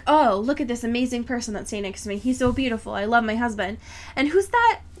 She's like, oh, look at this amazing person that's standing next to me. He's so beautiful. I love my husband. And who's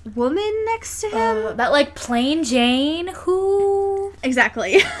that woman next to him? That, like, plain Jane? Who?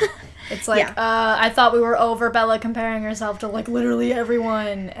 Exactly. It's like, I thought we were over Bella comparing herself to, like, literally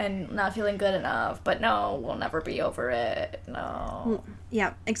everyone and not feeling good enough. But no, we'll never be over it. No.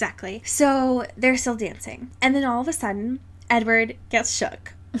 Yeah, exactly. So they're still dancing. And then all of a sudden, Edward gets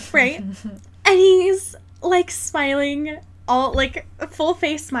shook, right? And he's, like, smiling, all, like, a full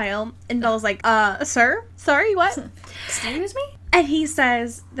face smile. And Bella's like, sir? Sorry, what? Excuse me? And he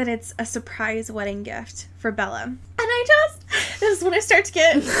says that it's a surprise wedding gift for Bella. And this is when I start to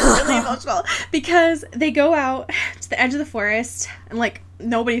get really emotional. Because they go out to the edge of the forest, and, like,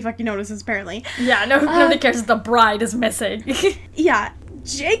 nobody fucking notices, apparently. Yeah, nobody cares that the bride is missing. Yeah,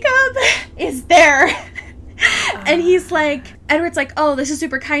 Jacob is there. And he's like, Edward's like, oh, this is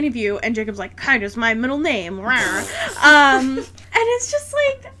super kind of you. And Jacob's like, kind is my middle name. And it's just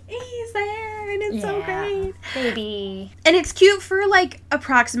like, he's there, and it's so great. Baby. And it's cute for, like,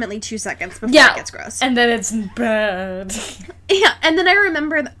 approximately 2 seconds before it gets gross. And then it's bad. Yeah, and then I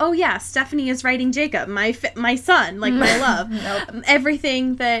remember, oh yeah, Stephanie is writing Jacob, my son, like, my love.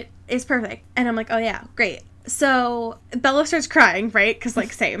 Everything that is perfect. And I'm like, oh yeah, great. So Bella starts crying, right? Because,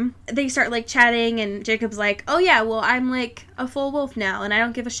 like, same. They start, like, chatting, and Jacob's like, oh yeah, well, I'm, like, a full wolf now, and I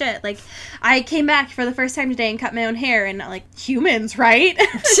don't give a shit. Like, I came back for the first time today and cut my own hair, and, like, humans, right?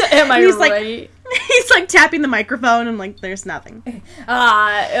 Am I right? He's, like, tapping the microphone, and, like, there's nothing.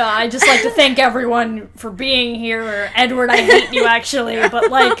 I just like to thank everyone for being here. Edward, I hate you, actually, but,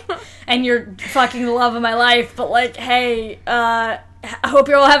 like, and you're fucking the love of my life, but, like, hey, I hope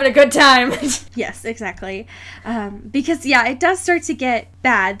you're all having a good time. Yes, exactly. Because, yeah, it does start to get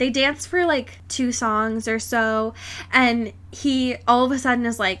bad. They dance for, like, 2 songs or so, and he all of a sudden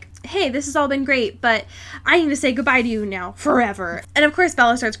is like, hey, this has all been great, but I need to say goodbye to you now, forever. And, of course,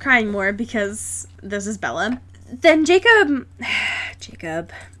 Bella starts crying more because this is Bella. Then Jacob,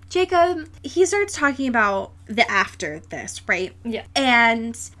 he starts talking about the after this, right? Yeah.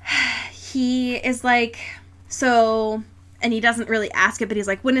 And he is like, so... And he doesn't really ask it, but he's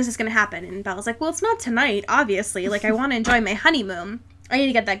like, when is this going to happen? And Bella's like, well, it's not tonight, obviously. Like, I want to enjoy my honeymoon. I need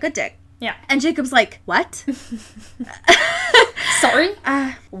to get that good dick. Yeah. And Jacob's like, what? Sorry?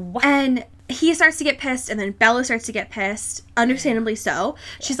 What? And he starts to get pissed, and then Bella starts to get pissed. Understandably so.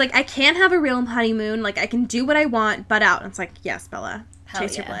 She's like, I can't have a real honeymoon. Like, I can do what I want, but out. And it's like, yes, Bella.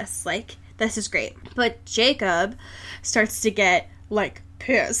 Chase your bliss. Like, this is great. But Jacob starts to get, like,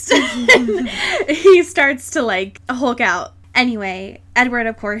 pissed. He starts to, like, Hulk out. Anyway, Edward,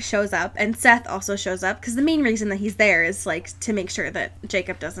 of course, shows up, and Seth also shows up, because the main reason that he's there is, like, to make sure that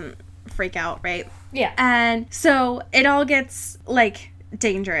Jacob doesn't freak out, right? Yeah. And so it all gets, like,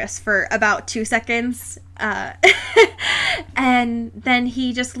 dangerous for about 2 seconds, and then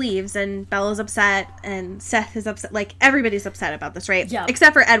he just leaves, and Bella's upset, and Seth is upset. Like, everybody's upset about this, right? Yeah.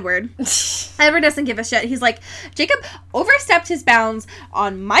 Except for Edward. Edward doesn't give a shit. He's like, Jacob overstepped his bounds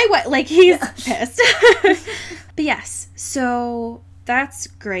on my way. Like, he's pissed. But yes, so that's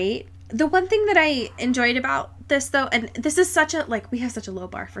great. The one thing that I enjoyed about this, though, and this is such a, like, we have such a low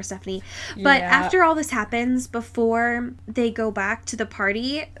bar for Stephanie, but after all this happens, before they go back to the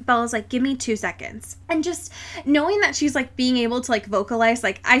party, Bella's like, give me 2 seconds. And just knowing that she's, like, being able to, like, vocalize,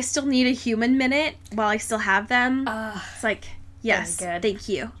 like, I still need a human minute while I still have them. It's like, yes, thank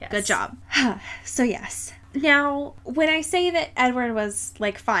you. Yes. Good job. So, yes. Now, when I say that Edward was,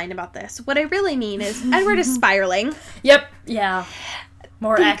 like, fine about this, what I really mean is Edward is spiraling. Yep. Yeah.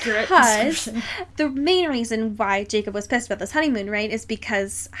 More accurate description. The main reason why Jacob was pissed about this honeymoon, right, is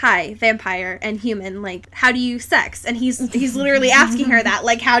because, hi, vampire and human, like, how do you sex? And he's literally asking her that,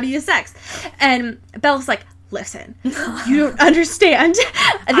 like, how do you sex? And Bella's like, listen, you don't understand.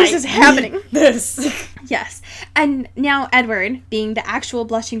 This is happening. This. Yes. And now Edward, being the actual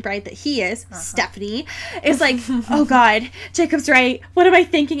blushing bride that he is, Stephanie, is like, oh God, Jacob's right. What am I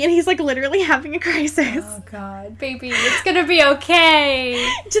thinking? And he's, like, literally having a crisis. Oh God, baby, it's gonna be okay.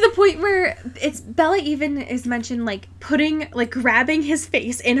 To the point where Bella even is mentioned, like, putting, like, grabbing his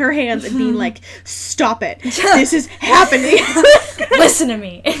face in her hands and being like, stop it. This is happening. Listen to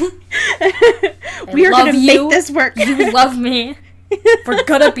me. We are going to make this work. You love me. We're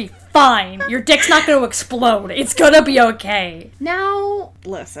gonna be fine. Your dick's not gonna explode. It's gonna be okay. Now,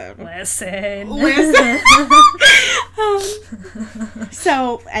 listen.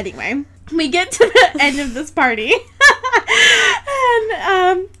 So, anyway, we get to the end of this party. And,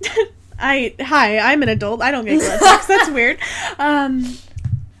 I'm an adult. I don't get blood sex. That's weird.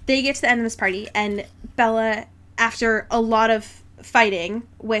 They get to the end of this party, and Bella, after a lot of fighting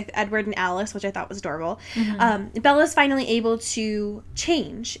with Edward and Alice, which I thought was adorable, Bella's finally able to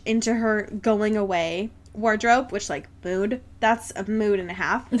change into her going away wardrobe, which, like, mood. That's a mood and a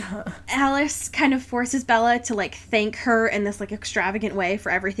half. Alice kind of forces Bella to, like, thank her in this, like, extravagant way for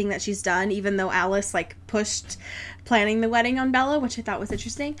everything that she's done, even though Alice, like, pushed planning the wedding on Bella, which I thought was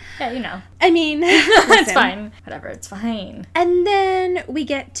interesting. Yeah, you know. I mean, it's fine. Whatever, it's fine. And then we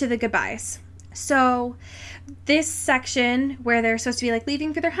get to the goodbyes. So this section where they're supposed to be, like,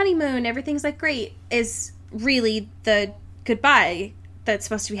 leaving for their honeymoon, everything's, like, great, is really the goodbye that's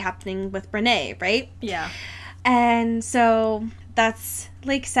supposed to be happening with Renee, right? Yeah. And so that's,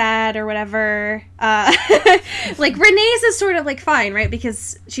 like, sad or whatever. Like, Renee's is sort of, like, fine, right?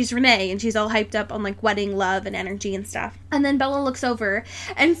 Because she's Renee and she's all hyped up on, like, wedding love and energy and stuff. And then Bella looks over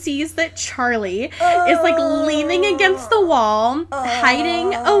and sees that Charlie is, like, leaning against the wall,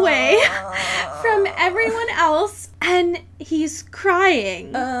 hiding away from everyone else, and he's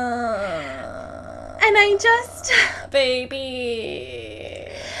crying. And I just... Baby.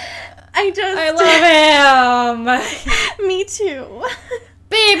 I love him. Me too.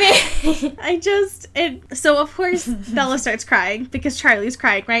 Baby. So of course Bella starts crying because Charlie's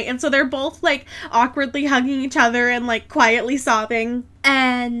crying, right? And so they're both, like, awkwardly hugging each other and, like, quietly sobbing.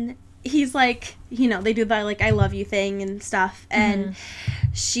 And he's like, you know, they do the, like, I love you thing and stuff. And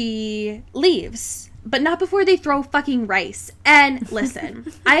she leaves. But not before they throw fucking rice. And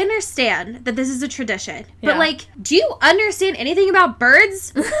listen, I understand that this is a tradition. But, like, do you understand anything about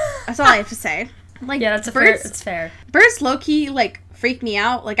birds? That's all I have to say. Like, yeah, it's fair. Birds low-key, like, freak me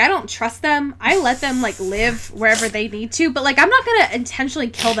out. Like, I don't trust them. I let them, like, live wherever they need to. But, like, I'm not gonna intentionally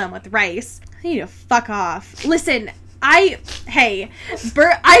kill them with rice. I need to fuck off. Listen, I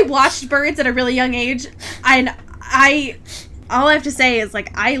watched birds at a really young age. And all I have to say is,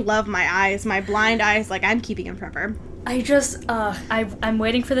 like, I love my eyes, my blind eyes. Like, I'm keeping them forever. I just, I'm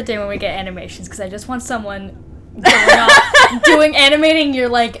waiting for the day when we get animations, because I just want someone animating your,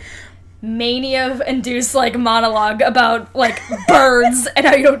 like, mania-induced, like, monologue about, like, birds and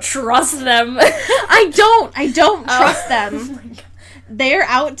how you don't trust them. I don't trust them. Oh my God. They're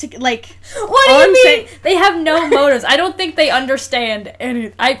out to, like... What do you mean? They have no motives. I don't think they understand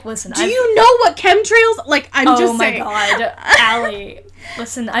any... Do you know what chemtrails... Like, I'm just saying. Oh my God. Allie.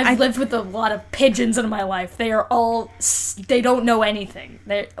 Listen, I've lived with a lot of pigeons in my life. They are all... They don't know anything.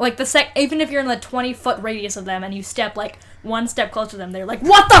 They're, like, even if you're in the 20-foot radius of them and you step, like, one step closer to them, they're like,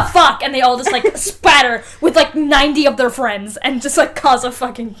 what the fuck? And they all just, like, spatter with, like, 90 of their friends and just, like, cause a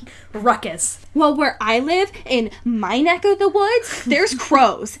fucking ruckus. Well, where I live, in my neck of the woods, there's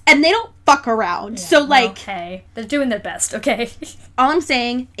crows. And they don't fuck around. Yeah, so, like... Okay. They're doing their best, okay? All I'm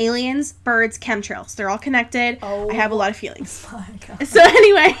saying, aliens, birds, chemtrails. They're all connected. Oh, I have a lot of feelings. My God. So,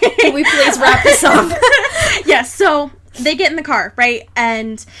 anyway... Can we please wrap this up? Yes, so... They get in the car, right?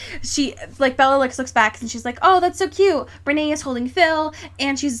 And she, like, Bella looks back and she's like, oh, that's so cute. Renee is holding Phil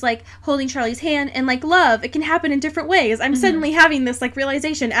and she's, like, holding Charlie's hand, and, like, love, it can happen in different ways. I'm suddenly having this, like,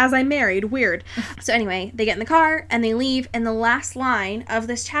 realization as I'm married. Weird. So anyway, they get in the car and they leave, and the last line of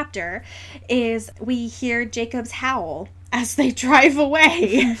this chapter is we hear Jacob's howl as they drive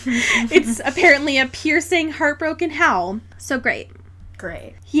away. It's apparently a piercing, heartbroken howl. So great.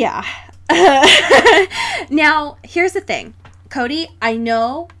 Yeah. Now, here's the thing. Cody, I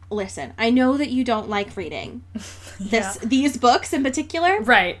know that you don't like reading these books in particular.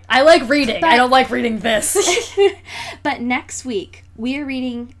 Right. I like reading. I don't like reading this. But next week, we are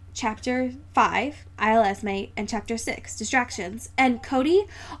reading Chapter 5, ILS Mate, and Chapter 6, Distractions. And Cody,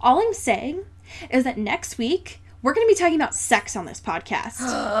 all I'm saying is that next week, we're going to be talking about sex on this podcast.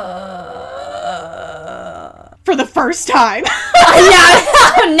 For the first time.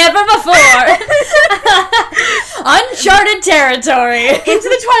 Yeah, never before. Uncharted territory. Into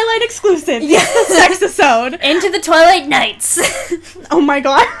the Twilight exclusive. Yes, the sex-isode. Into the Twilight Nights. Oh my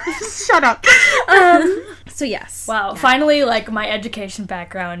God. Shut up. So yes. Wow, yeah. Finally, like, my education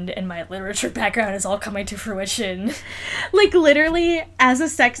background and my literature background is all coming to fruition. Like, literally, as a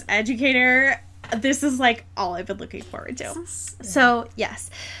sex educator, this is, like, all I've been looking forward to. So, yes.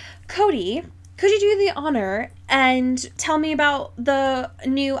 Cody, could you do the honor and tell me about the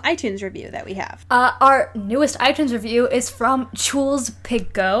new iTunes review that we have? Our newest iTunes review is from Jules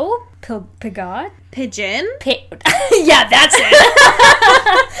Pigot. Pigot? Pigeon? Yeah, that's it.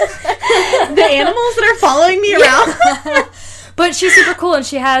 The animals that are following me around. But she's super cool, and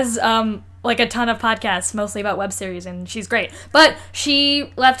she has like a ton of podcasts, mostly about web series, and she's great. But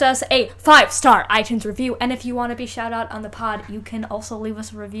she left us a 5-star iTunes review, and if you want to be shout out on the pod, you can also leave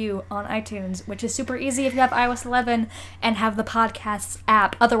us a review on iTunes, which is super easy if you have iOS 11 and have the podcasts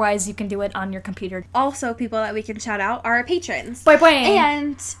app. Otherwise, you can do it on your computer. Also, people that we can shout out are our patrons. Boy, boy.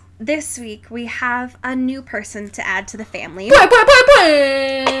 And this week, we have a new person to add to the family. Boy, boy, boy,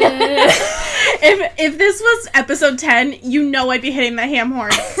 boy. If this was episode 10, you know I'd be hitting the ham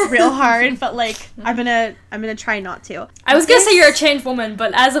horn real hard, but like I'm gonna try not to. I was gonna say you're a changed woman,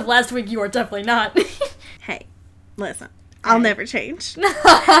 but as of last week, you are definitely not. Hey, listen. I'll never change.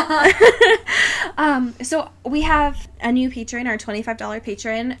 So we have a new patron, our $25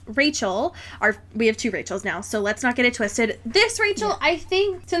 patron, Rachel. We have 2 Rachels now, so let's not get it twisted. This Rachel, I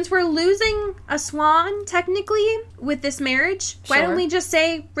think, since we're losing a swan, technically, with this marriage, why don't we just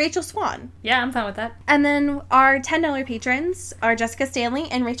say Rachel Swan? Yeah, I'm fine with that. And then our $10 patrons are Jessica Stanley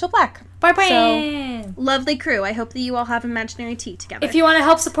and Rachel Black. Bye bye. So, lovely crew. I hope that you all have imaginary tea together. If you want to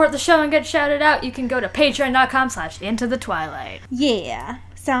help support the show and get shouted out, you can go to patreon.com/intothetwilight. Yeah,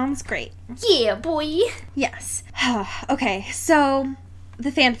 sounds great. Yeah, boy. Yes. Okay, so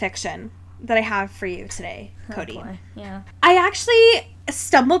the fan fiction that I have for you today, Cody. Boy. Yeah. I actually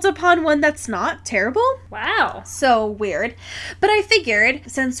stumbled upon one that's not terrible. Wow. So weird. But I figured,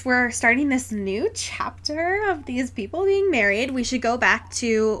 since we're starting this new chapter of these people being married, we should go back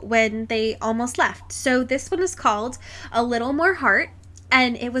to when they almost left. So this one is called A Little More Heart,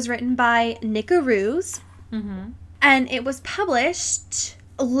 and it was written by Nick Aruz. Mm-hmm. And it was published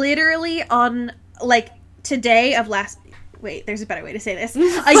literally on, like, today of last... Wait, there's a better way to say this. A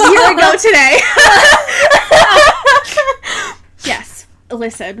year ago today. Yes.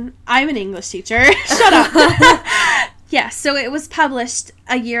 Listen, I'm an English teacher. Shut up. Yes, so it was published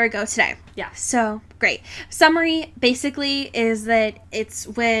a year ago today. Yeah. So, great. Summary, basically, is that it's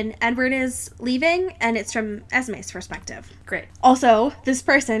when Edward is leaving, and it's from Esme's perspective. Great. Also, this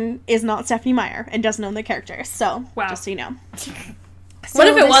person is not Stephenie Meyer and doesn't own the character, so, just so you know. What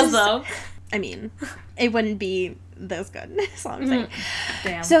if it was, though? I mean, it wouldn't be this good, is all I'm saying.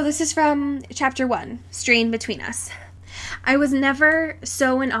 Damn. So this is from chapter 1, Strain Between Us. I was never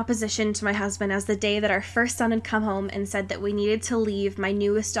so in opposition to my husband as the day that our first son had come home and said that we needed to leave my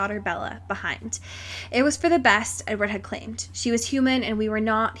newest daughter, Bella, behind. It was for the best, Edward had claimed. She was human and we were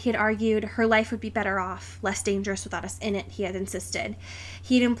not, he had argued. Her life would be better off, less dangerous without us in it, he had insisted.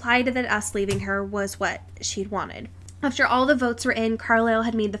 He had implied that us leaving her was what she'd wanted. After all the votes were in, Carlisle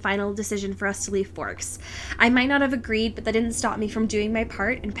had made the final decision for us to leave Forks. I might not have agreed, but that didn't stop me from doing my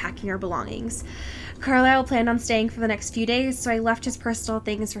part and packing our belongings. Carlisle planned on staying for the next few days, so I left his personal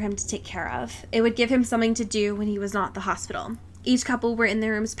things for him to take care of. It would give him something to do when he was not at the hospital. Each couple were in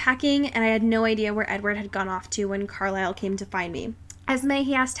their rooms packing, and I had no idea where Edward had gone off to when Carlisle came to find me. Esme,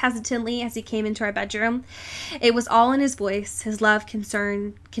 he asked hesitantly as he came into our bedroom. It was all in his voice, his love,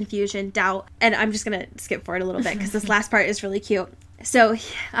 concern, confusion, doubt. And I'm just going to skip forward a little bit because this last part is really cute. So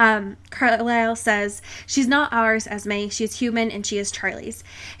Carlisle says, "She's not ours, Esme. She is human and she is Charlie's."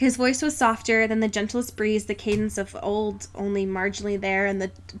 His voice was softer than the gentlest breeze, the cadence of old only marginally there, and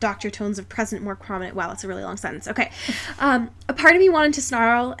the doctor tones of present more prominent. Wow, that's a really long sentence. Okay. A part of me wanted to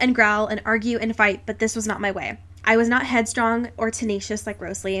snarl and growl and argue and fight, but this was not my way. I was not headstrong or tenacious like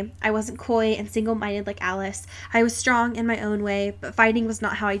Rosalie. I wasn't coy and single-minded like Alice. I was strong in my own way, but fighting was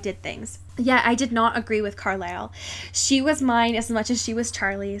not how I did things. Yet I did not agree with Carlisle. She was mine as much as she was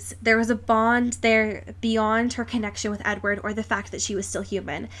Charlie's. There was a bond there beyond her connection with Edward or the fact that she was still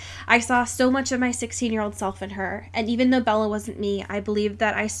human. I saw so much of my 16-year-old self in her, and even though Bella wasn't me, I believed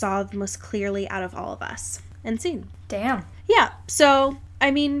that I saw the most clearly out of all of us. And scene. Damn. Yeah, so,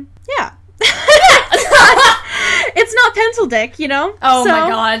 I mean, yeah. It's not pencil dick, you know? Oh my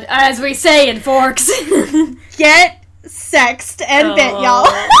god, as we say in Forks. Get sexed and bit, y'all.